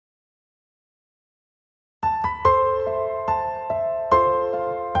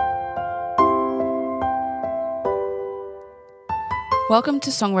Welcome to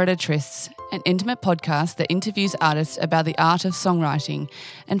Songwriter Trysts, an intimate podcast that interviews artists about the art of songwriting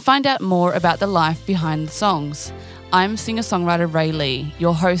and find out more about the life behind the songs. I'm singer-songwriter Ray Lee,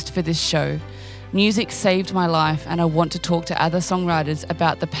 your host for this show. Music saved my life and I want to talk to other songwriters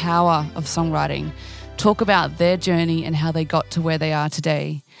about the power of songwriting, talk about their journey and how they got to where they are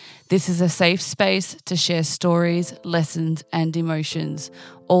today. This is a safe space to share stories, lessons and emotions,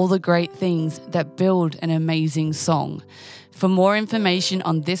 all the great things that build an amazing song. For more information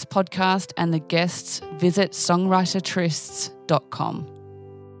on this podcast and the guests, visit songwritertrysts.com.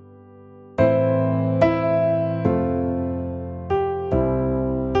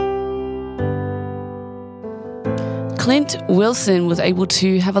 Clint Wilson was able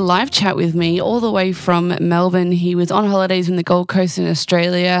to have a live chat with me all the way from Melbourne. He was on holidays in the Gold Coast in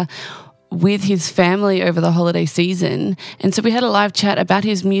Australia with his family over the holiday season. And so we had a live chat about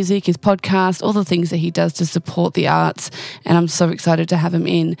his music, his podcast, all the things that he does to support the arts. And I'm so excited to have him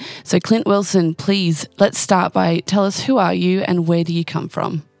in. So Clint Wilson, please, let's start by tell us who are you and where do you come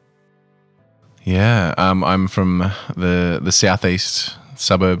from? Yeah, I'm from the southeast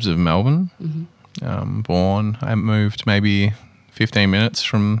suburbs of Melbourne. Mm-hmm. Born. I moved maybe 15 minutes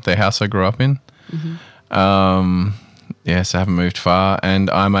from the house I grew up in. Mm-hmm. Yes, I haven't moved far. And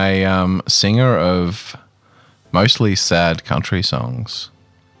I'm a singer of mostly sad country songs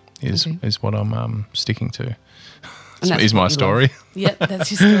is what I'm sticking to. Is my story. Yep,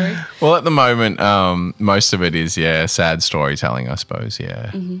 that's your story. Well, at the moment, most of it is, sad storytelling, I suppose,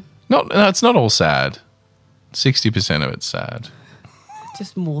 Mm-hmm. No, it's not all sad. 60% of it's sad.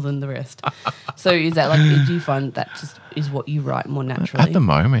 Just more than the rest. So is that do you find that just is what you write more naturally? At the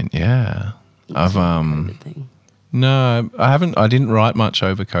moment, yeah. It's a COVID thing. No, I haven't. I didn't write much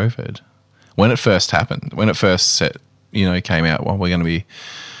over COVID. When it first happened, when it first came out, well, we're going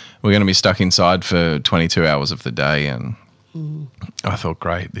to be stuck inside for 22 hours of the day, and I thought,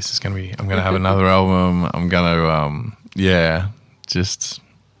 great, I'm going to have another album. I'm going to, just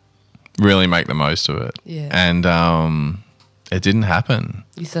really make the most of it. Yeah. And it didn't happen.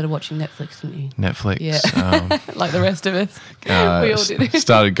 You started watching Netflix, didn't you? Netflix. Yeah. Like the rest of us. We all did.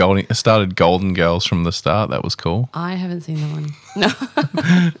 started Golden Girls from the start. That was cool. I haven't seen that one. No.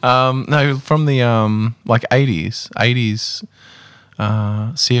 No, from the 80s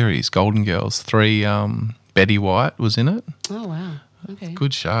series, Golden Girls. 3 Betty White was in it. Oh, wow. Okay.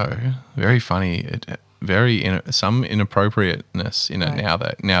 Good show. Very funny. Some inappropriateness in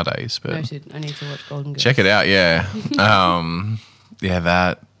it nowadays. But Noted. I need to watch Golden Girls. check it out, yeah.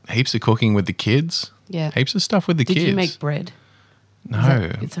 That. Heaps of cooking with the kids. Yeah. Heaps of stuff with the kids. Did you make bread? No.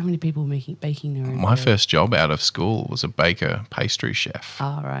 It's so many people baking their own My bread. first job out of school was a baker, pastry chef.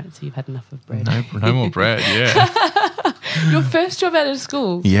 Oh, right. So you've had enough of bread. No more bread, yeah. Your first job out of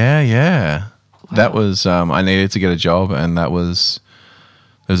school? Yeah. Wow. That was, I needed to get a job, and there was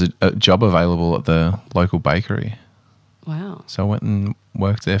a job available at the local bakery. Wow. So I went and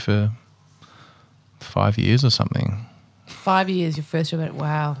worked there for 5 years or something. 5 years, your first job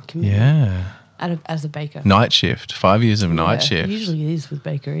wow. Commitment. Yeah. As a baker. Night shift, 5 years of night shift. Usually it is with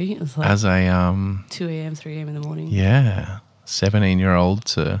bakery. It's like as a 2 a.m., 3 a.m. in the morning. Yeah, 17-year-old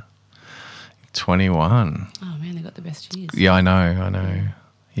to 21. Oh man, they got the best years. Yeah, I know.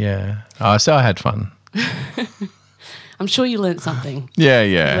 Yeah. So I had fun. I'm sure you learnt something. Yeah.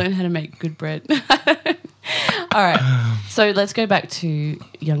 You learned how to make good bread. All right. So let's go back to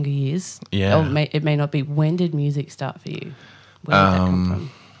younger years. Yeah. Or it may not be. When did music start for you? Where did that come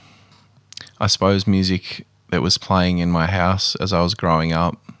from? I suppose music that was playing in my house as I was growing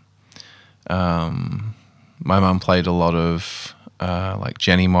up. My mum played a lot of like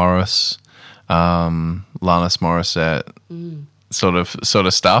Jenny Morris, Alanis Morissette, sort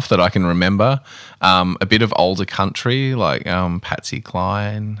of stuff that I can remember. A bit of older country like Patsy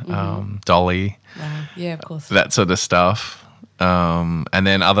Cline, Dolly. Wow. Yeah, of course. That sort of stuff. And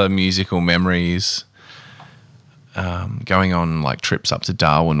then other musical memories. Going on like trips up to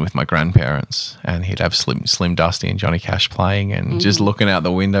Darwin with my grandparents, and he'd have Slim Dusty and Johnny Cash playing, and just looking out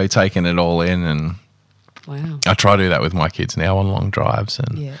the window, taking it all in. And wow. I try to do that with my kids now on long drives,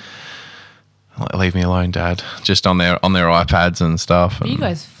 and leave me alone, Dad. Just on their iPads and stuff. But you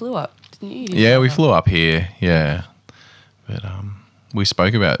guys flew up, didn't you? Yeah, we flew up here. Yeah, but we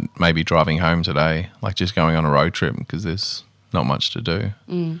spoke about maybe driving home today, like just going on a road trip because there's not much to do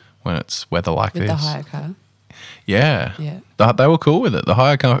when it's weather like with this. The hire car. Yeah. They were cool with it. The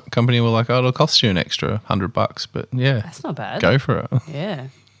hire company were like, it'll cost you an extra $100, but yeah. That's not bad. Go for it. Yeah.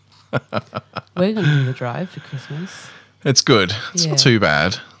 We're going to do the drive for Christmas. It's good. It's not too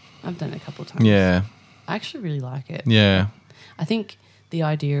bad. I've done it a couple of times. Yeah. I actually really like it. Yeah. I think the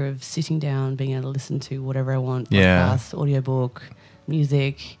idea of sitting down, being able to listen to whatever I want, Yeah. podcast, audiobook,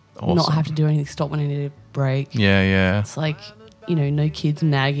 music, not Awesome. have to do anything, stop when I need a break. Yeah. It's like, no kids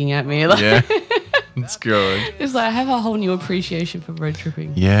nagging at me. Like, Yeah. It's good. it's like I have a whole new appreciation for road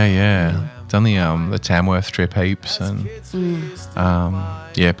tripping. Yeah. Done the Tamworth trip heaps and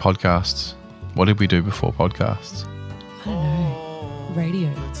podcasts. What did we do before podcasts? I don't know. Radio.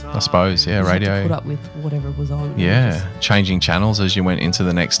 I suppose, You just had to radio. put up with whatever was on. Yeah, changing channels as you went into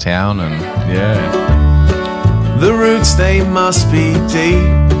the next town and The roots, they must be deep.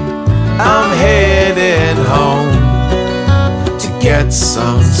 I'm headed home to get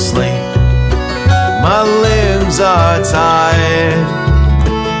some sleep. My limbs are tired,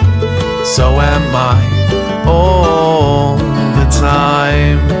 so am I all the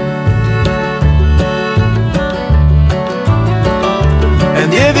time.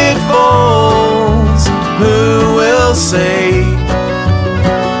 And if it falls, who will say?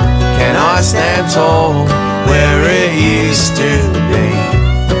 Can I stand tall where it used to be?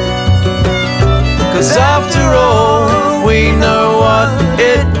 'Cause after all, we know what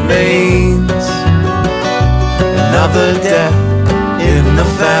it means. Another death in the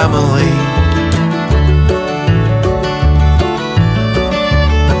family.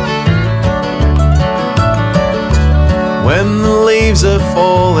 When the leaves are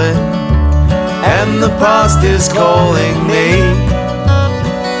falling and the past is calling me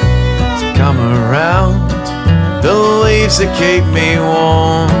to come around, the leaves that keep me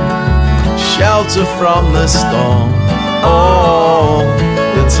warm, shelter from the storm all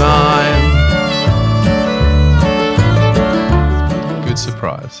the time. good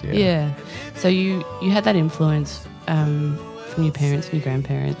surprise. Yeah. Yeah. So you had that influence from your parents and your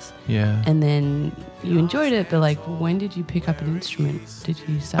grandparents, Yeah. and then you enjoyed it. But like, when did you pick up an instrument? Did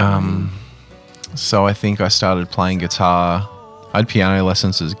you start? learning? So I think I started playing guitar. I had piano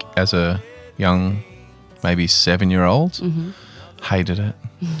lessons as a young, maybe 7-year-old. Hated it.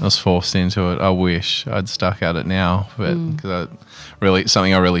 I was forced into it. I wish I'd stuck at it now, but because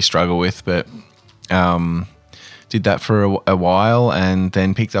something I really struggle with. But did that for a while, and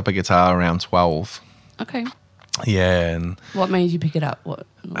then picked up a guitar around 12. Okay. Yeah, and What made you pick it up? What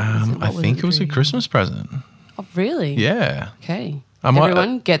was it? I What think that it was a drew you? Christmas present. Oh, really? Yeah. Okay. I might-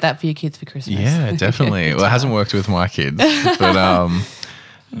 Everyone get that for your kids for Christmas. Yeah, definitely. Well, it hasn't worked with my kids, but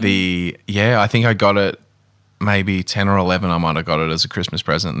I think I got it maybe 10 or 11. I might have got it as a Christmas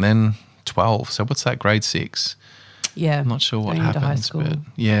present, and then 12. So what's that? Grade 6. Yeah. I'm not sure what Going into high happens, school. but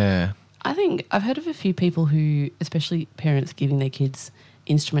yeah, I think I've heard of a few people who, especially parents, giving their kids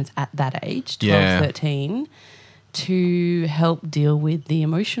instruments at that age, 12, Yeah. 13, to help deal with the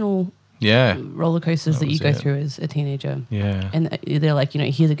emotional yeah, roller coasters that you was go it. through as a teenager. yeah. And they're like,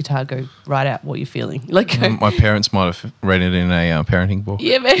 here's a guitar, go write out what you're feeling. Like, My parents might have read it in a parenting book.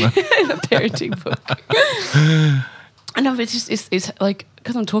 yeah, man, a parenting book. I know, but it's like,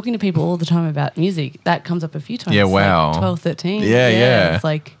 because I'm talking to people all the time about music, that comes up a few times. Yeah, Like wow. 12, 13. Yeah. It's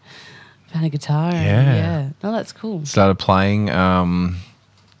like, found a guitar. and Yeah. yeah. No, that's cool. Started playing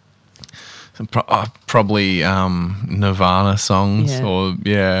probably Nirvana songs Yeah. or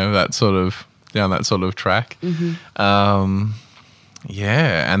that sort of down that sort of track. And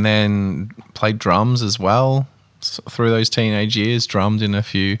then played drums as well through those teenage years. Drummed in a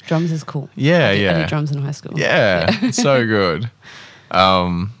few. Drums is cool. Yeah, I yeah. did drums in high school. Yeah, it's so good.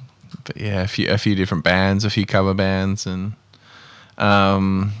 But yeah, a few different bands, a few cover bands, and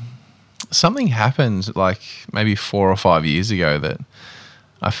something happened like maybe 4 or 5 years ago that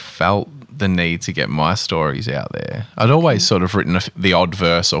I felt the need to get my stories out there. I'd always sort of written the odd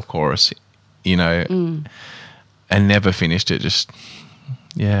verse or chorus, and never finished it.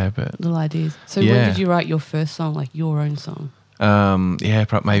 But Little ideas. So Yeah. when did you write your first song, like your own song?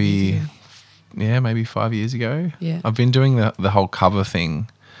 maybe 5 years ago. Yeah. I've been doing the whole cover thing,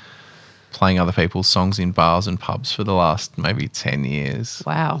 playing other people's songs in bars and pubs for the last maybe 10 years.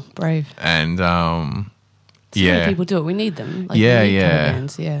 Wow, brave. And So many people do it. We need them. Like, we Yeah, need cover yeah.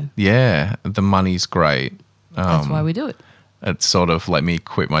 bands, yeah. yeah, the money's great. That's why we do it. It sort of let me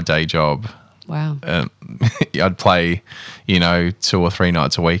quit my day job. Wow. I'd play, 2 or 3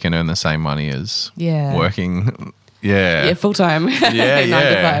 nights a week and earn the same money as Yeah. working. Yeah. Yeah, full time. Yeah, 9 yeah.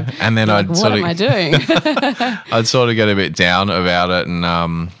 to 5. And then You're I'd like, sort what of- am I doing? I'd sort of get a bit down about it,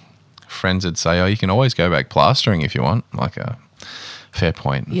 and friends would say, "Oh, you can always go back plastering if you want." Like a fair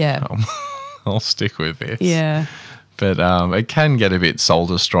point. Yeah. I'll stick with this. Yeah. But it can get a bit soul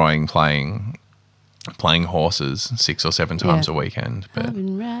destroying playing horses 6 or 7 times Yeah. a weekend. But I've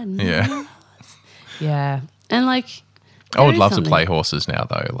been riding. yeah, Yeah. And like, I would there is love to something- play horses now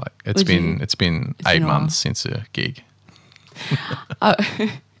though. Like it's Would been you? it's been It's 8 been a while. months since a gig. So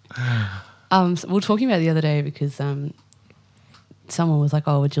we were talking about it the other day because someone was like,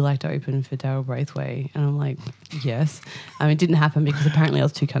 "Oh, would you like to open for Daryl Braithwaite?" And I'm like, "Yes." I mean, it didn't happen because apparently I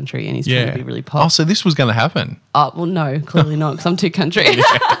was too country, and he's trying to be really pop. Oh, so this was going to happen. Oh, well, no, clearly not, because I'm too country.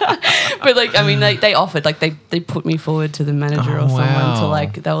 But like, I mean, they offered, like, they put me forward to the manager or someone to,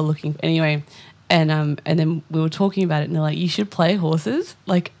 like, they were looking anyway. And then we were talking about it, and they're like, "You should play Horses,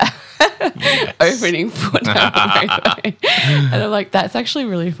 like opening for Daryl Braithwaite." And I'm like, that's actually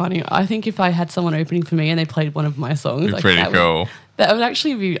really funny. I think if I had someone opening for me and they played one of my songs, It'd be like, pretty cool. That would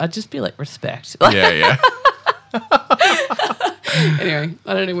actually be. I'd just be like, respect. Yeah. Anyway,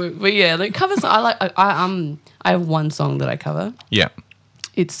 I don't know, but yeah, the covers. I have one song that I cover. Yeah.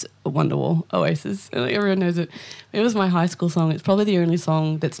 It's Wonderwall, Oasis. And like, everyone knows it. It was my high school song. It's probably the only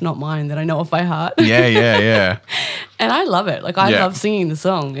song that's not mine that I know off by heart. Yeah. And I love it. Like, I love singing the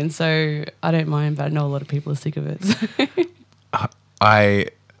song. And so I don't mind, but I know a lot of people are sick of it. So. I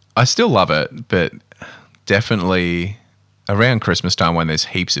still love it, but definitely around Christmas time when there's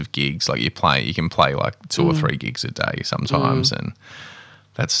heaps of gigs, like you can play like 2 or 3 gigs a day sometimes, and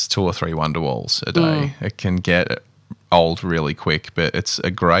that's 2 or 3 Wonderwalls a day. It can get old really quick, but it's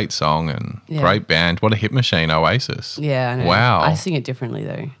a great song and great band. What a hit machine, Oasis. Yeah, I know. Wow. I sing it differently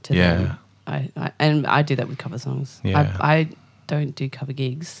though to them. And I do that with cover songs. Yeah. I don't do cover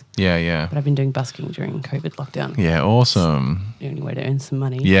gigs. Yeah. But I've been doing busking during COVID lockdown. Yeah, awesome. The only way to earn some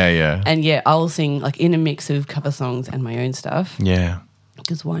money. Yeah. And yeah, I'll sing like in a mix of cover songs and my own stuff. Yeah.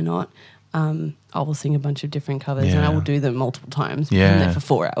 Because why not? I will sing a bunch of different covers and I will do them multiple times. Yeah. I'm there for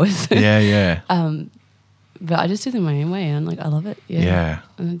 4 hours. Yeah. But I just do them my own way and like I love it. Yeah.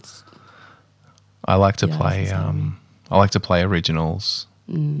 And it's I like to play I like to play originals.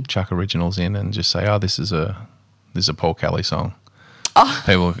 Chuck originals in and just say, "Oh, this is a Paul Kelly song." Oh.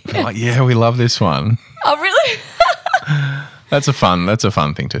 People are like, "Yeah, we love this one." Oh, really? That's a fun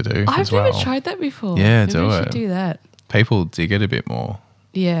thing to do. I've never tried that before. Yeah, Maybe do I it. should do that. People dig it a bit more.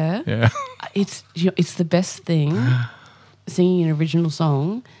 Yeah. Yeah. It's the best thing, singing an original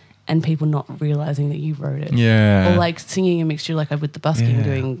song and people not realising that you wrote it. Yeah. Or like singing a mixture like with the busking,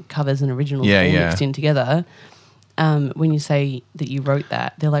 doing covers and originals all mixed in together. When you say that you wrote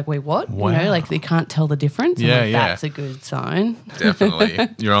that, they're like, "Wait, what?" Wow. You know, like they can't tell the difference. Yeah, like, that's a good sign. Definitely.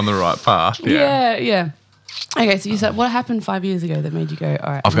 You're on the right path. Yeah. Okay, so you said, what happened 5 years ago that made you go,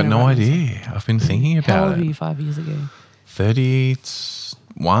 all right? I've got no idea. I've been thinking about it. How old were you 5 years ago?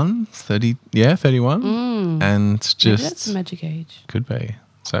 31. And just... Maybe that's the magic age. Could be.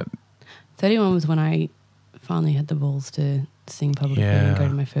 So 31 was when I finally had the balls to sing publicly and go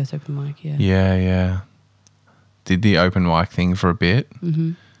to my first open mic, Yeah. Did the open mic thing for a bit.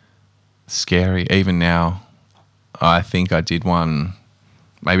 Mm-hmm. Scary. Even now, I think I did one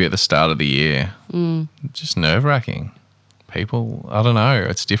maybe at the start of the year. Just nerve-wracking. People, I don't know.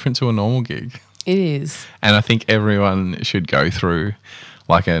 It's different to a normal gig. It is. And I think everyone should go through,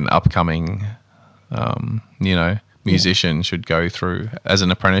 like an upcoming, musician should go through as an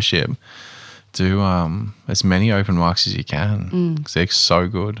apprenticeship. Do as many open mics as you can because they're so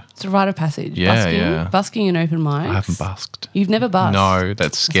good. It's a rite of passage. Yeah, Busking and open mics. I haven't busked. You've never busked? No,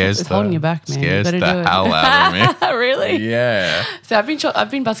 that scares it's holding you back, man. Scares you the do it. hell out of me. Really? Yeah. So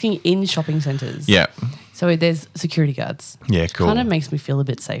I've been busking in shopping centres. Yeah. So there's security guards. Yeah, cool. Kind of makes me feel a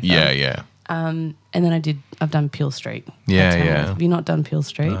bit safer. Yeah. And then I've done Peel Street. Yeah. Have you not done Peel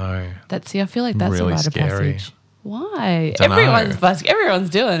Street? No. I feel like that's Really a rite of scary. passage. Why? Dunno. Everyone's busking. Everyone's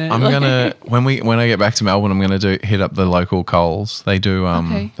doing it. I'm gonna when I get back to Melbourne, I'm gonna hit up the local Coles. They do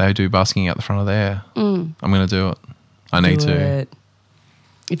busking out the front of there. I'm gonna do it. I need do to. it.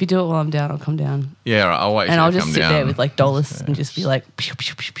 If you do it while I'm down, I'll come down. Yeah, I'll wait. And till I'll you just come sit down. there with like dollars and just be like, pew,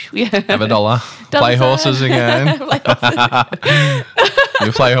 pew, pew, pew. Yeah. Have a dollar. Play horses again.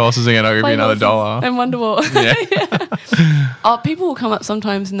 You play horses again. I'll give you another $1. And Wonderwall. Yeah. Oh, people will come up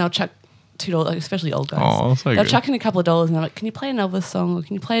sometimes and they'll chuck $2, like especially old guys. Oh, so they'll good. chuck in a couple of dollars and they're like, "Can you play an Elvis song or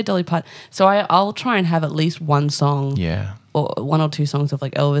can you play a Dolly Parton?" So I'll try and have at least one song, or 1 or 2 songs of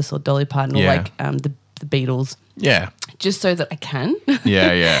like Elvis or Dolly Parton or like the Beatles. Yeah. Just so that I can.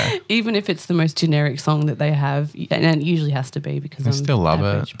 Yeah. Even if it's the most generic song that they have, and it usually has to be because I I'm still love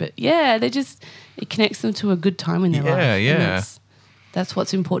average. it. But yeah, it connects them to a good time in their life. Yeah. And that's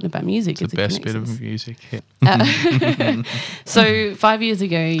what's important about music. It's the it best bit connects us. of music. Yeah. So 5 years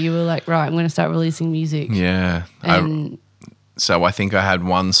ago, you were like, right, I'm going to start releasing music. Yeah. And So I think I had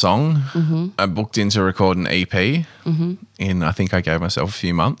one song. I booked in to record an EP in, I think I gave myself a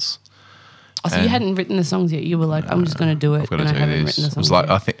few months. Oh, so you hadn't written the songs yet. You were like, I'm just going to do it, I've got and to I do haven't this. written the It songs was like,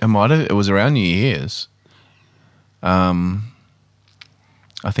 yet. I think it was around New Year's. I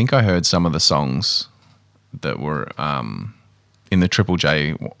think I heard some of the songs that were in the Triple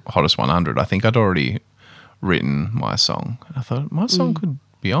J Hottest 100. I think I'd already written my song. And I thought my song could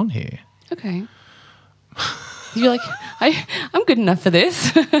be on here. Okay. You're like, I'm good enough for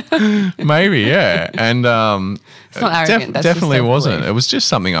this. Maybe, yeah. And It's not arrogant. That's just definitely wasn't. self-belief. It was just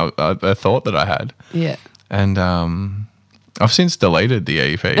something I thought that I had. Yeah. And I've since deleted the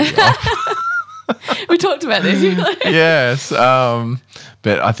EP. We talked about this. You're like, Yes.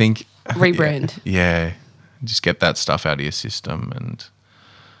 But I think... rebrand. Yeah. Just get that stuff out of your system. And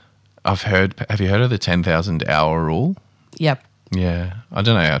have you heard of the 10,000 hour rule? Yep. Yeah. I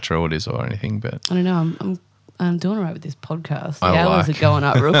don't know how true it is or anything, but... I don't know. I'm doing all right with this podcast. The I hours like- are going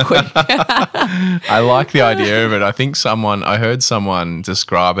up real quick. I like the idea of it. I think I heard someone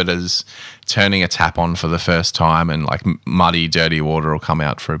describe it as turning a tap on for the first time and like muddy, dirty water will come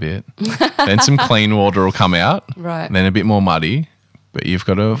out for a bit. Then some clean water will come out. Right. Then a bit more muddy, but you've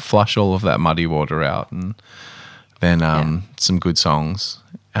got to flush all of that muddy water out and then some good songs.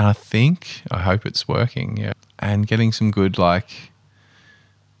 And I hope it's working, yeah. And getting some good, like,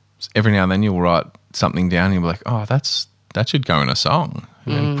 every now and then you'll write something down and you'll be like, oh, that should go in a song.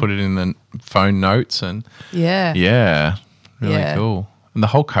 And then put it in the phone notes and Yeah. really Yeah. cool. And the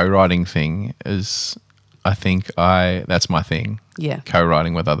whole co-writing thing is, I think that's my thing. Yeah.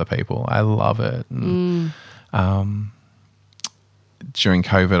 Co-writing with other people. I love it. And, during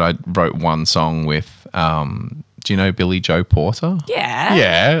COVID, I wrote one song with, do you know Billy Joe Porter? Yeah.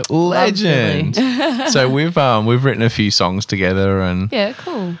 Yeah, legend. Billy. So we've written a few songs together and Yeah,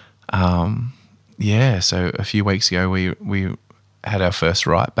 cool. so a few weeks ago we had our first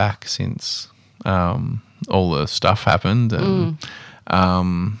write back since all the stuff happened and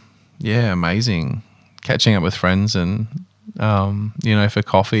amazing. Catching up with friends and for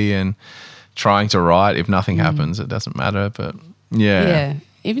coffee and trying to write. If nothing happens, it doesn't matter. But Yeah.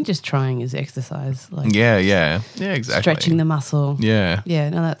 Even just trying is exercise. Like yeah, exactly. stretching the muscle. Yeah, Yeah,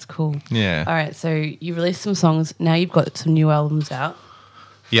 no, that's cool. yeah, All right, so you released some songs. Now you've got some new albums out.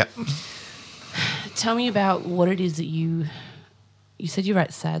 yeah. Tell me about what it is that you said you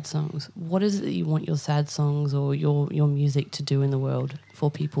write sad songs. What is it that you want your sad songs or your music to do in the world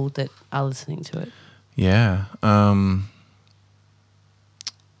for people that are listening to it? Yeah.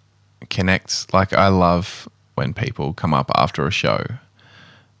 Connect. Like, I love when people come up after a show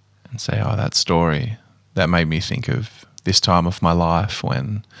and say, oh, that story, that made me think of this time of my life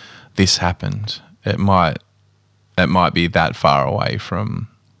when this happened. It might be that far away from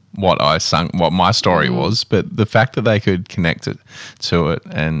what my story was, but the fact that they could connect it to it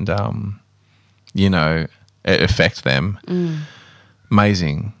and, it affect them,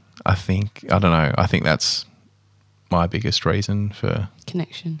 amazing. I think that's my biggest reason for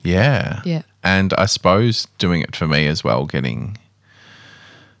Connection. yeah. Yeah. And I suppose doing it for me as well, getting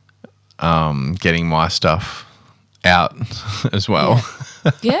my stuff out as well.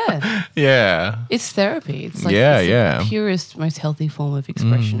 Yeah. Yeah. It's therapy. It's like Yeah, it's the purest, most healthy form of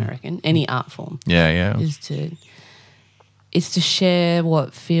expression, I reckon. Any art form Yeah. is to share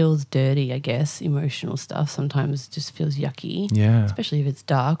what feels dirty, I guess. Emotional stuff sometimes just feels yucky. Yeah. Especially if it's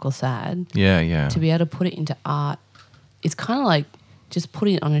dark or sad. Yeah. To be able to put it into art, it's kind of like just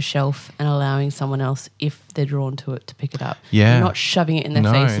putting it on a shelf and allowing someone else, if they're drawn to it, to pick it up. Yeah. And not shoving it in their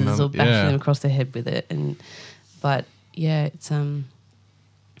No, faces not- or bashing yeah. them across their head with it. But yeah, it's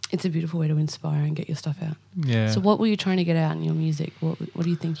a beautiful way to inspire and get your stuff out. Yeah. So what were you trying to get out in your music? What do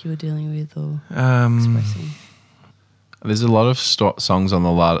you think you were dealing with or expressing? There's a lot of songs on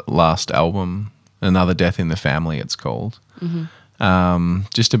the last album, Another Death in the Family, it's called.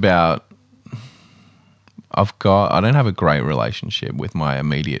 Just about, I don't have a great relationship with my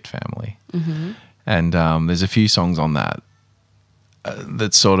immediate family. And there's a few songs on that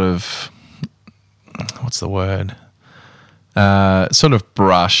that sort of, what's the word? Sort of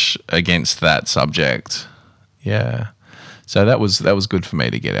brush against that subject. Yeah. So that was good for me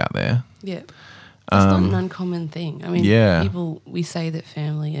to get out there. Yeah. It's not an uncommon thing. I mean, yeah. we say that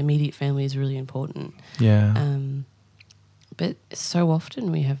immediate family is really important. Yeah. But so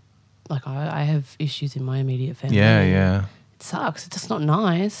often we have, like I have issues in my immediate family. Yeah. It sucks. It's just not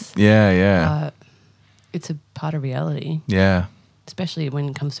nice. Yeah. It's a part of reality, Yeah. especially when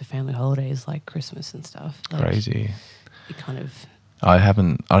it comes to family holidays like Christmas and stuff. Like, Crazy. it kind of... I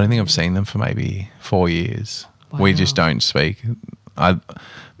don't think I've seen them for maybe 4 years. We Wow. just don't speak.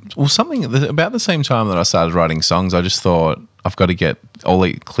 Something about the same time that I started writing songs, I just thought I've got to get all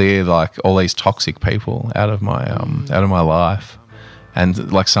these toxic people out of my life,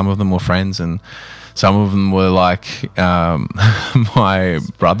 and like some of them were friends, and some of them were like my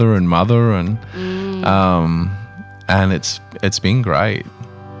brother and mother, and it's been great.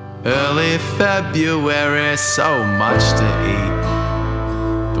 Early February, so much to eat.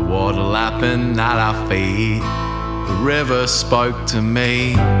 The water lapping at our feet. The river spoke to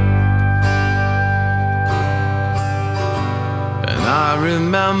me. And I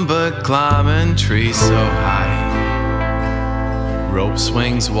remember climbing trees so high. Rope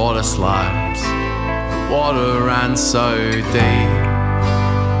swings, water slides. The water ran so deep.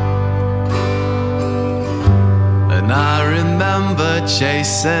 And I remember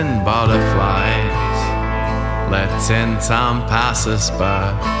chasing butterflies, letting time pass us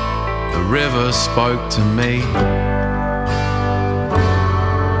by. The river spoke to me.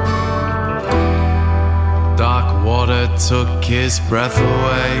 Dark water took his breath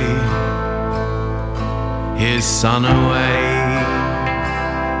away, his sun away.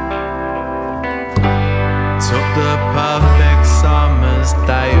 Took the perfect summer's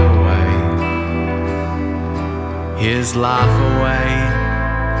day away, his life away.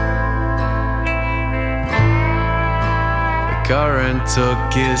 The current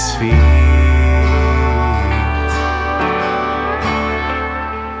took his feet.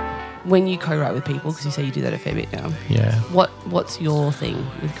 When you co-write with people, because you say you do that a fair bit now, Yeah. what's your thing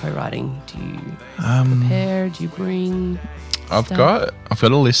with co-writing? Do you prepare? Do you bring I've stuff? got a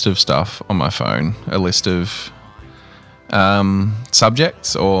list of stuff on my phone, a list of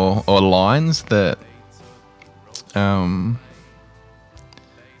subjects or lines that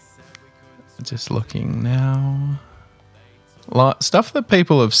just looking now, like stuff that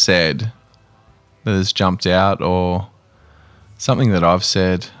people have said that has jumped out, or something that I've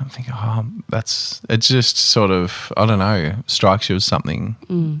said. I'm thinking, it's just sort of, I don't know, strikes you as something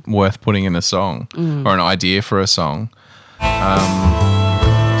worth putting in a song or an idea for a song. I'll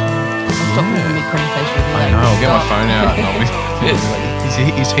stop having a mid-conversation with you. I know, I'll get my phone out and I'll be...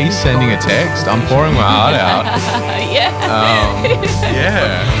 Is he sending a text? I'm pouring my heart out. Yeah.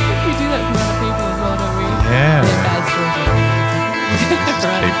 Yeah. We do that for other people as well, don't we? Yeah. They're bad stories. Just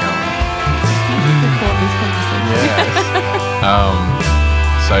keep going. Record this conversation. Yeah.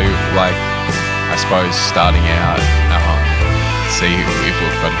 So, like, I suppose starting out, see if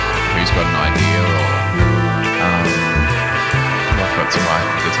who's got an idea, or I've got some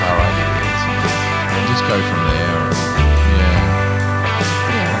guitar ideas, and just go from there.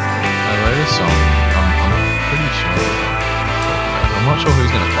 I wrote a song. I'm pretty sure. I'm not sure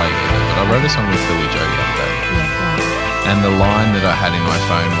who's going to play with it, but I wrote a song with Billy Joe the other day. And the line that I had in my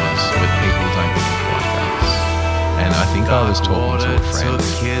phone was, "But people don't think like us." And I think I was talking to a friend Took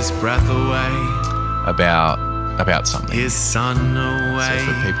his breath away, about something. his sun away. Said,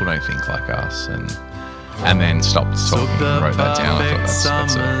 "But people don't think like us," and then stopped talking and wrote that down. I thought that's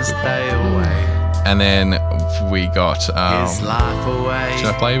a good day one. away, And then we got. his life away. Should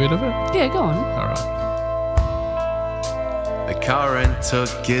I play a bit of it? Yeah, go on. All right. The current took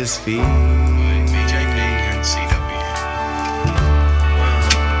his feet. BJP and CW. 1,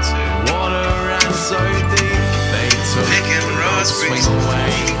 2. Water ran so deep, they took Picking the raspberries, swing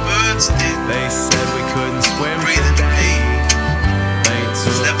away. birds did. They said we couldn't swim Breathing today. deep. They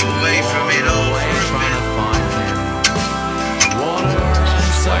took Step away the from it water all away, for a trying to bit. find him. Water ran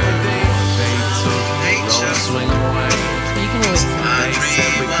so deep, they took the Nature. swing away. So you can always sing. They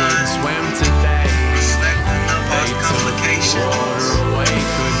said we couldn't swim today. Reflecting the They past took the complications. water away,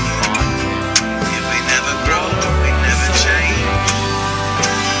 couldn't find him. If we never grow, we never change.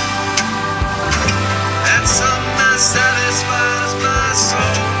 That's something that satisfies my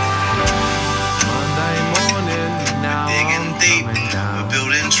soul. Monday morning, now Digging I'm deep, coming down. we're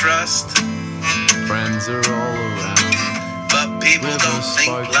building trust. Friends are all around. But people Rivers don't think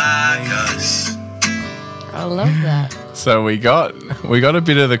spoke to like me. us. I love that. So we got a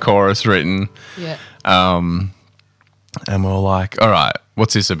bit of the chorus written. Yeah. And we're like, all right,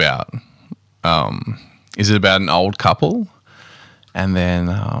 what's this about? Is it about an old couple? And then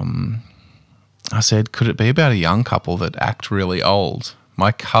I said, could it be about a young couple that act really old?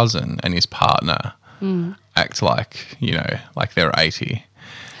 My cousin and his partner act like, like they're 80.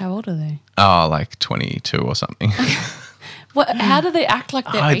 How old are they? Oh, like 22 or something. What? How do they act like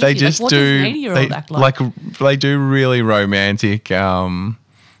they're 80? They just what do. does an 80-year-old act like? They do really romantic.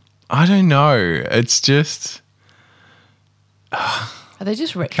 I don't know. It's just. Are they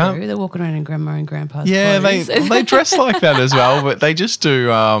just retro? They're walking around in grandma and grandpa's Yeah, clothes. they dress like that as well, but they just do.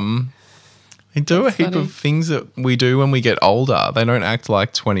 They do That's a heap funny. of things that we do when we get older. They don't act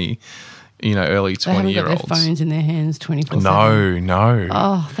like 20, early They haven't got their 20-year-olds. phones in their hands 24/7. No.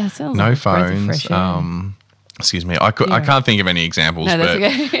 Oh, that sounds No like a breath of phones. fresh air. Excuse me. I can't think of any examples, No, that's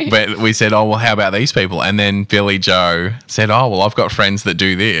but okay. but we said, oh well, how about these people? And then Billy Joe said, oh well, I've got friends that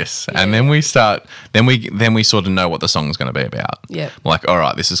do this, and then we start. Then we sort of know what the song's going to be about. Yep. We're like, all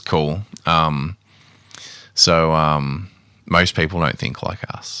right, this is cool. So most people don't think like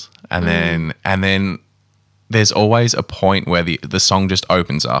us. And then there's always a point where the song just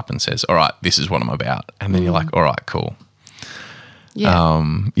opens up and says, all right, this is what I'm about. And then you're like, all right, cool.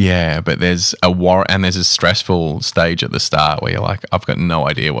 Yeah. But there's there's a stressful stage at the start where you're like, I've got no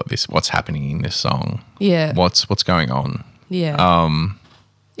idea what's happening in this song. Yeah. What's going on? Yeah.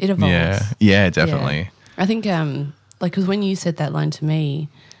 It evolves. Yeah, definitely. Yeah. I think, because when you said that line to me,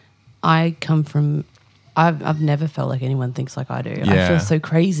 I come from, I've never felt like anyone thinks like I do. Yeah. I feel so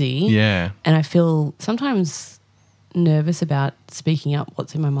crazy. Yeah. And I feel sometimes nervous about speaking up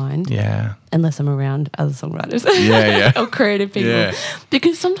what's in my mind. Yeah. Unless I'm around other songwriters. Yeah. or creative people. Yeah.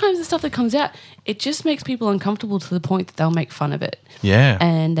 Because sometimes the stuff that comes out, it just makes people uncomfortable to the point that they'll make fun of it. Yeah.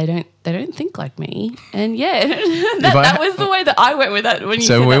 And they don't think like me. And that was the way that I went with that when you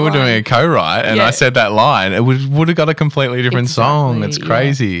said So we that were line. doing a co-write and Yeah. I said that line. It would have got a completely different song. It's Exactly,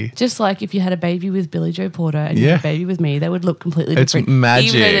 crazy. yeah. Just like if you had a baby with Billy Joe Porter and you Yeah. had a baby with me, they would look completely It's different. magic.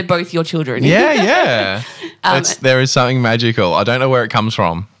 Even though they're both your children. Yeah. There is something magical. I don't know where it comes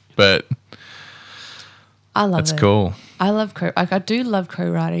from, but I love it's it. cool. I love I do love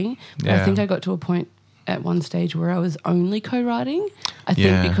co-writing, but I Yeah. think I got to a point at one stage where I was only co-writing. I think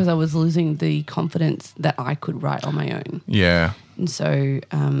Yeah. because I was losing the confidence that I could write on my own. Yeah. And so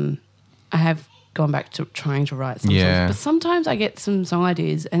I have gone back to trying to write sometimes. Yeah. But sometimes I get some song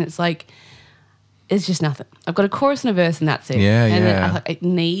ideas and it's like, it's just nothing. I've got a chorus and a verse and that's it. Yeah, and yeah.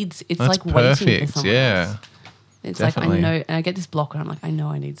 it's That's like waiting for perfect. someone Yeah. else. It's Definitely. like I know, and I get this block and I'm like, I know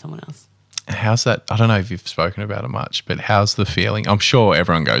I need someone else. How's that? I don't know if you've spoken about it much, but how's the feeling? I'm sure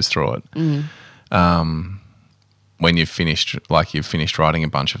everyone goes through it. When you've finished writing a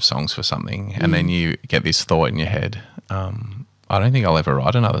bunch of songs for something and then you get this thought in your head, I don't think I'll ever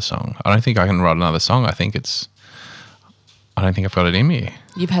write another song. I don't think I can write another song. I don't think I've got it in me.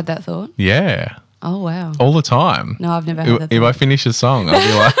 You've had that thought? Yeah. Oh, wow. All the time. No, I've never had that If thought. I finish a song, I'll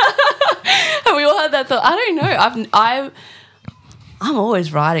be like, We all had that thought. I don't know. I'm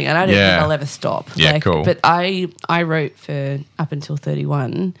always writing and I don't Yeah. think I'll ever stop. Yeah, cool. But I wrote for up until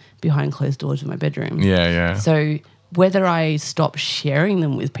 31 behind closed doors in my bedroom. yeah. So whether I stop sharing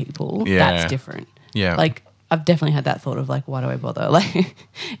them with people, Yeah. that's different. Yeah. Like I've definitely had that thought of like, why do I bother? Like,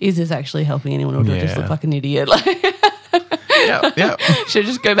 is this actually helping anyone or do I just Yeah. look like an idiot? Like, yeah. should I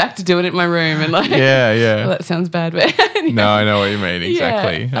just go back to doing it in my room and like, Yeah. well, that sounds bad, but No, I know what you mean.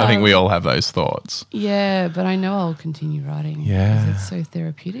 Exactly. Yeah, I think we all have those thoughts. yeah, but I know I'll continue writing. Yeah. because it's so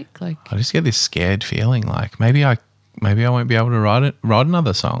therapeutic. Like, I just get this scared feeling like maybe I won't be able to write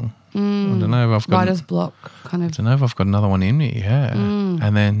another song. I don't know if I've got writer's block, kind of. I don't know if I've got another one in me. Yeah.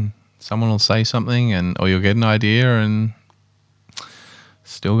 And then someone will say something or you'll get an idea and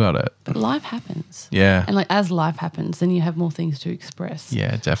still got it. But life happens. Yeah. And like as life happens, then you have more things to express.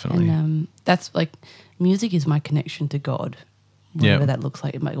 Yeah, definitely. And that's like music is my connection to God, whatever Yeah. that looks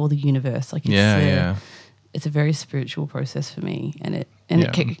like, or the universe. Like it's Yeah. it's a very spiritual process for me, and it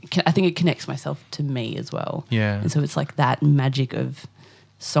Yeah. I think it connects myself to me as well. Yeah. And so it's like that magic of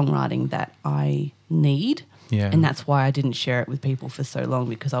songwriting that I need. Yeah. And that's why I didn't share it with people for so long,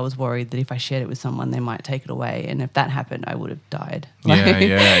 because I was worried that if I shared it with someone, they might take it away. And if that happened, I would have died. Yeah, Like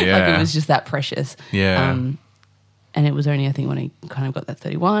yeah. it was just that precious. Yeah. And it was only, I think, when I kind of got that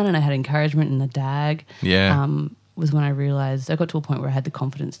 31 and I had encouragement in the DAG, Yeah. was when I realised, I got to a point where I had the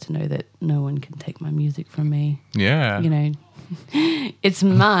confidence to know that no one can take my music from me. Yeah. You know, it's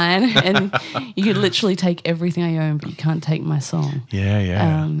mine, and you could literally take everything I own, but you can't take my song.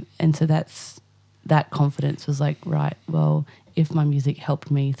 Yeah. And so that confidence was like, right, well, if my music helped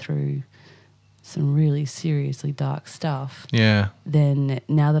me through some really seriously dark stuff, Yeah. then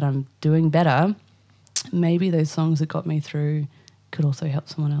now that I'm doing better, maybe those songs that got me through could also help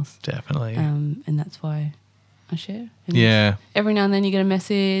someone else. Definitely. And that's why I share. And Yeah. every now and then you get a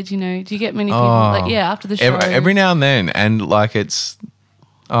message, you know, do you get many people? Oh. Like, yeah, after the show. Every now and then, and like it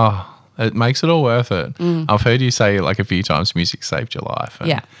makes it all worth it. I've heard you say like a few times, music saved your life. And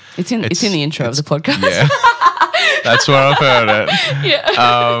yeah. It's in the intro of the podcast. Yeah, that's where I've heard it.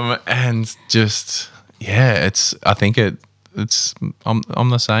 Yeah. And just I think it's I'm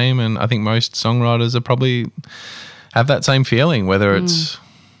the same, and I think most songwriters are probably have that same feeling. Whether it's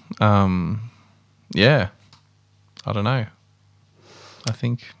I don't know. I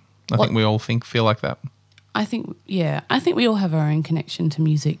think we all feel like that. I think we all have our own connection to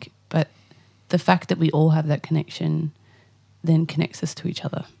music, but the fact that we all have that connection then connects us to each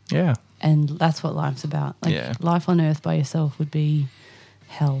other. Yeah. And that's what life's about. Like Yeah. life on earth by yourself would be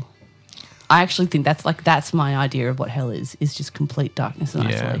hell. I actually think that's my idea of what hell is just complete darkness and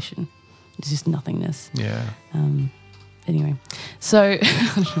Yeah. isolation. It's just nothingness. Yeah. Anyway, so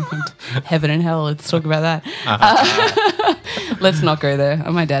heaven and hell, let's talk about that. Let's not go there.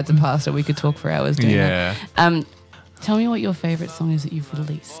 My dad's a pastor. We could talk for hours doing Yeah. that. Tell me what your favourite song is that you've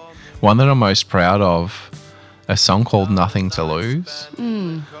released. One that I'm most proud of, a song called Nothing to Lose.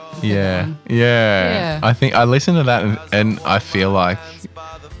 Yeah. I think I listened to that and I feel like,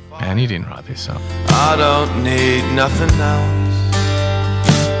 man, he didn't write this song. I don't need nothing else.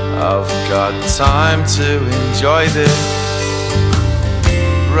 I've got time to enjoy this.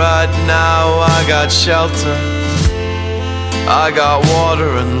 Right now I got shelter, I got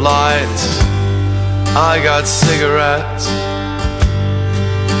water and light, I got cigarettes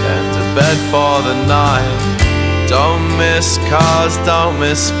and a bed for the night. Don't miss cars, don't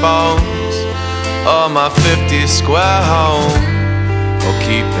miss phones, or my 50 square home, or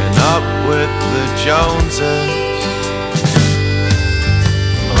keeping up with the Joneses.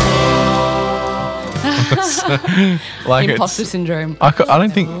 Like Imposter syndrome. I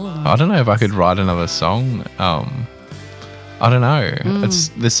don't know if I could write another song. I don't know.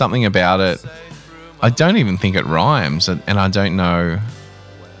 There's something about it. I don't even think it rhymes, and I don't know.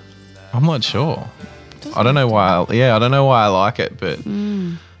 I'm not sure. I don't know why. I don't know why I like it, but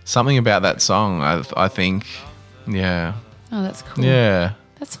something about that song. I think, yeah. Oh, that's cool. Yeah.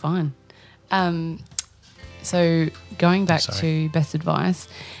 That's fine. So going back to best advice,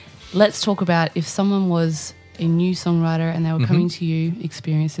 let's talk about if someone was a new songwriter and they were coming to you,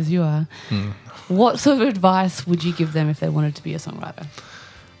 experienced as you are, what sort of advice would you give them if they wanted to be a songwriter?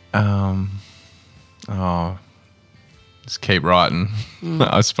 Just keep writing,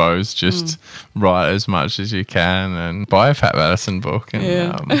 I suppose. Just write as much as you can and buy a Pat Madison book.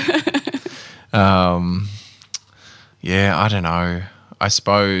 And, I don't know. I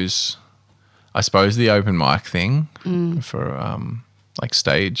suppose the open mic thing for like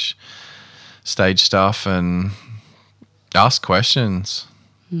stage stuff, and ask questions.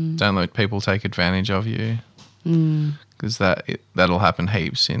 Don't let people take advantage of you, because that'll happen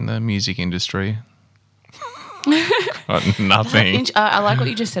heaps in the music industry. Nothing. I like what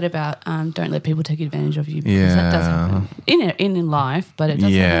you just said about don't let people take advantage of you, because that does happen in life, but it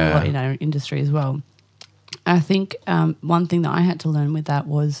does happen a lot in our industry as well. I think one thing that I had to learn with that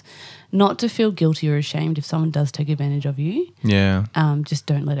was not to feel guilty or ashamed if someone does take advantage of you. Yeah. Just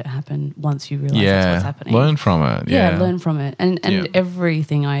don't let it happen once you realise that's what's happening. Learn from it. Yeah, learn from it. And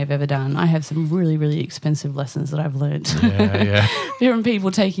everything I have ever done, I have some really, really expensive lessons that I've learned from people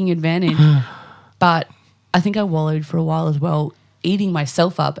taking advantage. But I think I wallowed for a while as well, eating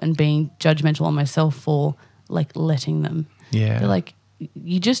myself up and being judgmental on myself for like letting them. Yeah. But like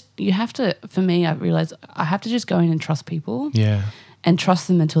you have to, for me, I realised I have to just go in and trust people. Yeah. And trust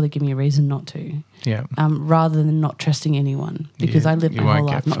them until they give me a reason not to. Yeah. Rather than not trusting anyone, because I lived my whole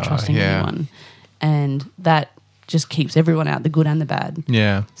life not trusting anyone. And that just keeps everyone out, the good and the bad.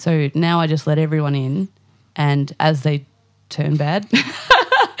 Yeah. So now I just let everyone in, and as they turn bad,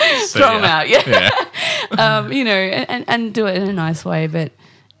 throw them out. Yeah. And do it in a nice way, but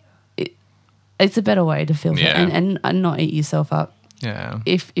it's a better way to filter and not eat yourself up. Yeah.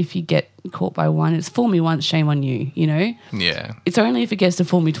 If you get caught by one, it's fool me once, shame on you, you know? Yeah. It's only if it gets to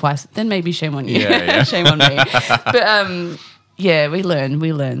fool me twice, then maybe shame on you. Yeah. Shame on me. But we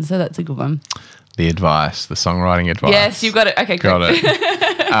learn. So that's a good one. The advice, the songwriting advice. Yes, you've got it. Okay, great. Got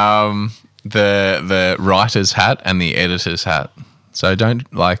it. The writer's hat and the editor's hat. So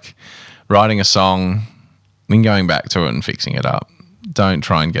don't like writing a song, then going back to it and fixing it up. Don't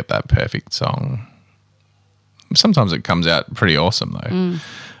try and get that perfect song. Sometimes it comes out pretty awesome though.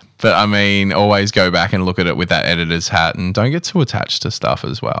 But I mean, always go back and look at it with that editor's hat, and don't get too attached to stuff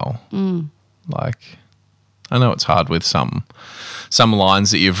as well. Like, I know it's hard with some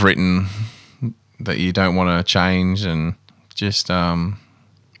lines that you've written that you don't want to change, and just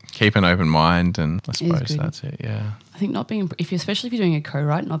keep an open mind, and I suppose that's it. Yeah. I think especially if you're doing a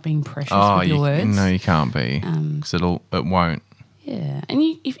co-write, not being precious with your words. No, you can't be, because it won't. Yeah, and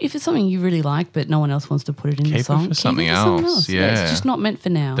if it's something you really like but no one else wants to put it in the song, keep it for something else. Yeah, it's just not meant for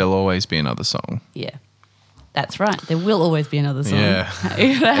now. There'll always be another song. Yeah, that's right. There will always be another song. Yeah,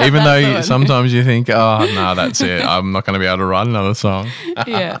 even though sometimes you think, oh no, that's it. I'm not going to be able to write another song.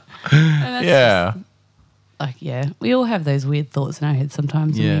 Yeah, we all have those weird thoughts in our heads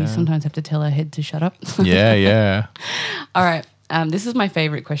sometimes. Yeah. And we sometimes have to tell our head to shut up. Yeah. All right, this is my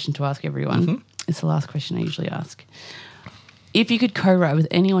favourite question to ask everyone. It's the last question I usually ask. If you could co-write with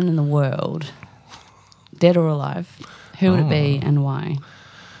anyone in the world, dead or alive, who would it be and why?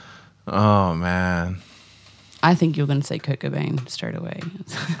 Oh, man. I think you're going to say Kurt Cobain straight away.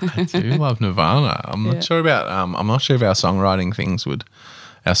 I do love Nirvana. I'm not sure about. I'm not sure if our songwriting things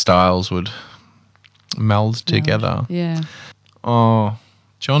our styles would meld together. Yeah. Oh,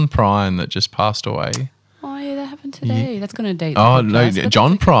 John Prine that just passed away. Oh, yeah, that happened today. That's going to date. Oh, the no, podcast, but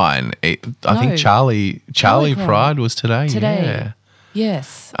John that's okay. Prine. I think Charlie Charlie Pride was today. Today. Yeah.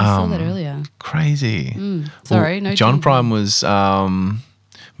 Yes, I saw that earlier. Crazy. Sorry, no. John Tim. Prine was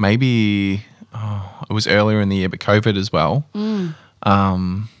maybe it was earlier in the year, but COVID as well.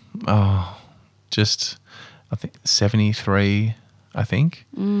 Just I think 73. I think.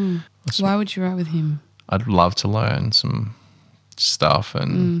 Why would you write with him? I'd love to learn some stuff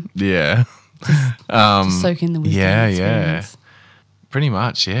and yeah. Just soak in the wisdom. yeah, and yeah. experience. Pretty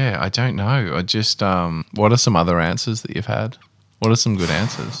much, yeah. I don't know. I just what are some other answers that you've had? What are some good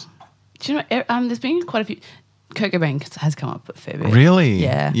answers? Do you know? There's been quite a few. Kurt Cobain has come up a fair bit. Really?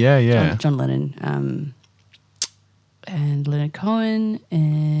 Yeah. Yeah. John Lennon, and Leonard Cohen,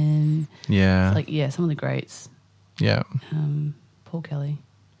 and Yeah. some of the greats. Yeah. Paul Kelly.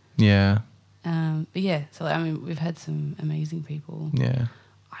 Yeah. But yeah, so I mean, we've had some amazing people. Yeah.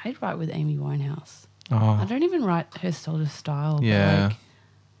 I'd write with Amy Winehouse. I Oh. don't even write her sort of style. Yeah. But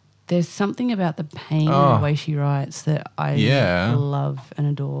there's something about the pain Oh. and the way she writes that I Yeah. love and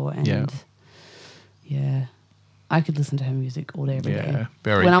adore. And yeah, I could listen to her music all day, every day. Yeah.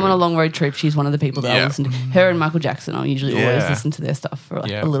 Very When I'm on a good. long road trip, she's one of the people that I Yeah. listen to. Her and Michael Jackson, I'll usually always Yeah. listen to their stuff for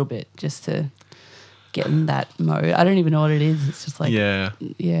Yeah. a little bit just to get in that mode. I don't even know what it is. It's just yeah.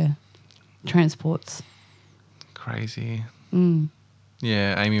 transports. Crazy. Mm.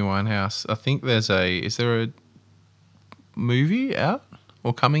 Yeah, Amy Winehouse. I think is there a movie out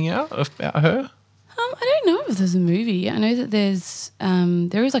or coming out about her? I don't know if there's a movie. I know that there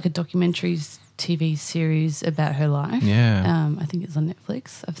is like a documentary TV series about her life. Yeah. I think it's on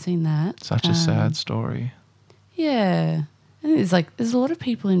Netflix. I've seen that. Such a sad story. Yeah. I think there's a lot of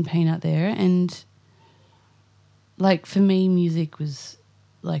people in pain out there, and like for me, music was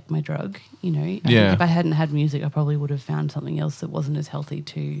like my drug, you know. I think Yeah. if I hadn't had music, I probably would have found something else that wasn't as healthy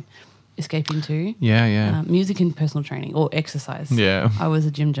to escape into. Yeah, yeah. Music and personal training or exercise. Yeah. I was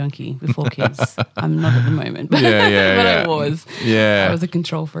a gym junkie before kids. I'm not at the moment, but, Yeah, yeah, but yeah. I was. Yeah. I was a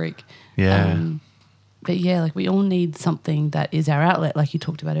control freak. Yeah. But yeah, like we all need something that is our outlet, like you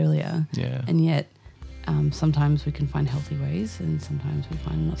talked about earlier. Yeah. And yet, sometimes we can find healthy ways, and sometimes we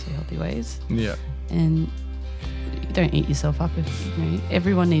find not so healthy ways. Yeah. And don't eat yourself up. If you know,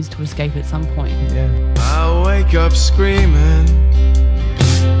 everyone needs to escape at some point. Yeah. I wake up screaming.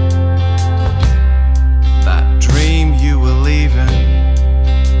 That dream you were leaving.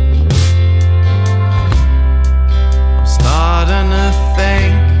 I'm starting to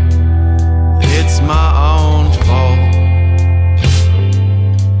think it's my own fault.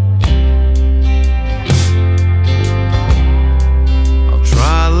 I'll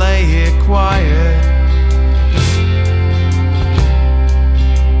try lay here quiet.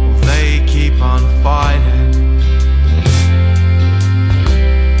 They keep on fighting.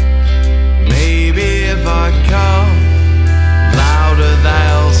 Maybe if I cough louder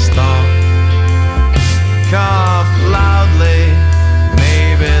they'll stop. Cough loudly,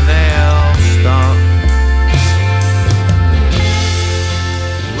 maybe they'll stop.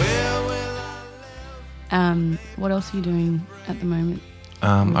 Where will I live? What else are you doing at the moment?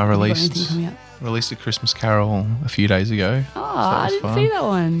 I Have you got anything released coming up? a Christmas Carol a few days ago. Oh, that I was didn't fun. see that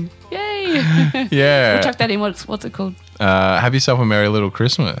one. Yay! Yeah. We'll chuck that in. What's it called? Have yourself a merry little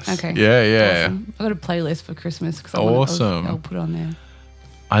Christmas. Okay. Yeah, yeah. Awesome. I've got a playlist for Christmas. Cause Awesome. I'll put on there.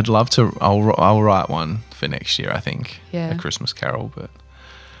 I'd love to. I'll write one for next year. I think. Yeah. A Christmas Carol, but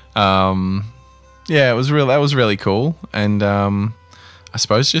yeah, it was real. That was really cool, and I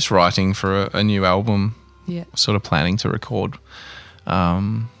suppose just writing for a new album. Yeah. Sort of planning to record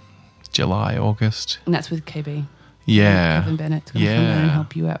July, August. And that's with KB. Yeah. Kevin Bennett's going to come in and Yeah.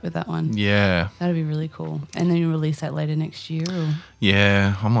 help you out with that one. Yeah. That'd be really cool. And then you release that later next year? Or?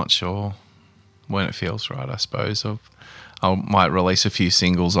 Yeah, I'm not sure when it feels right. I suppose I might release a few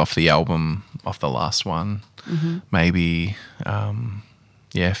singles off the album, off the last one. Mm-hmm. Maybe,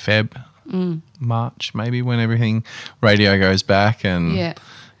 Feb, March. Maybe when everything radio goes back and Yeah.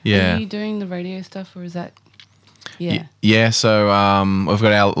 yeah. Are you doing the radio stuff, or is that... Yeah. Yeah, so we've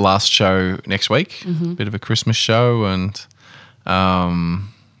got our last show next week, Mm-hmm. bit of a Christmas show, and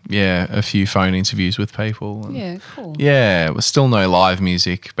a few phone interviews with people. And Yeah, cool. yeah, it was still no live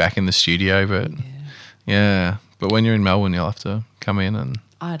music back in the studio, but yeah. But when you're in Melbourne, you'll have to come in and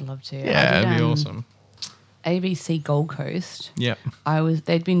I'd love to. yeah, I did, it'd be awesome. ABC Gold Coast. Yeah,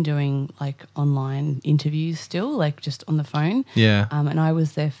 They'd been doing like online interviews still, like just on the phone. yeah, And I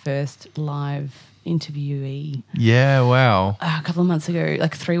was their first live interviewee yeah. Wow. a couple of months ago,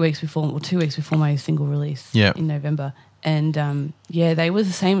 like 3 weeks before or 2 weeks before my single release Yeah. in November. And they were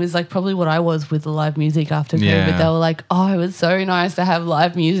the same as like probably what I was with the live music after COVID. Yeah. They were like, oh, it was so nice to have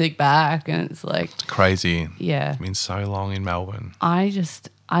live music back. And it's like, Crazy. yeah, It's been so long in Melbourne. I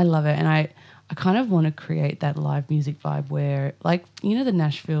love it. And I kind of want to create that live music vibe where, like, you know, the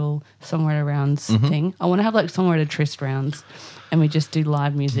Nashville Songwriter Rounds thing? I want to have like Songwriter Tryst rounds and we just do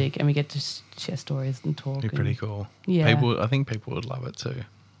live music and we get to share stories and talk. It'd be pretty cool. Yeah. I think people would love it too.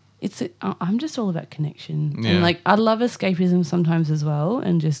 I'm just all about connection. Yeah. And like I love escapism sometimes as well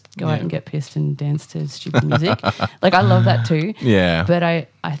and just go out and get pissed and dance to stupid music. Like I love that too. Yeah. But I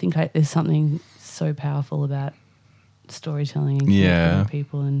think there's something so powerful about storytelling and connecting Yeah. with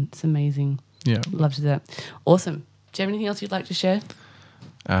people, and it's amazing. Yeah. Love to do that. Awesome. Do you have anything else you'd like to share?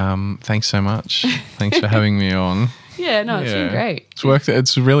 Thanks so much. Thanks for having me on. Yeah, no, it's been great. It's worked.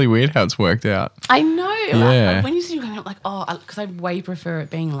 It's really weird how it's worked out. I know. Yeah. When you said you were going up, like, because I way prefer it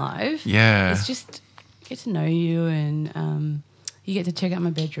being live. Yeah. It's just get to know you and you get to check out my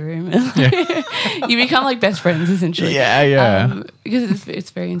bedroom. You become like best friends essentially. Yeah. Because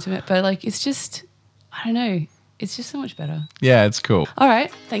it's very intimate, but like it's just, I don't know, it's just so much better. Yeah, it's cool. All right,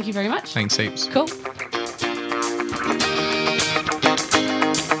 thank you very much. Thanks heaps. Cool.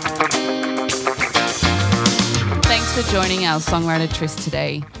 Thanks for joining our Songwriter Tryst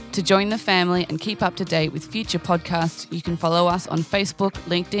today. To join the family and keep up to date with future podcasts, you can follow us on Facebook,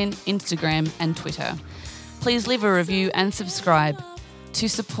 LinkedIn, Instagram, and Twitter. Please leave a review and subscribe. To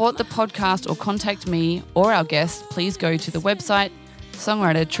support the podcast or contact me or our guests, please go to the website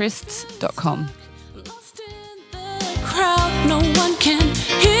songwritertrysts.com. Lost in the crowd, no one can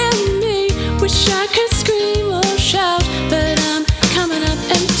hear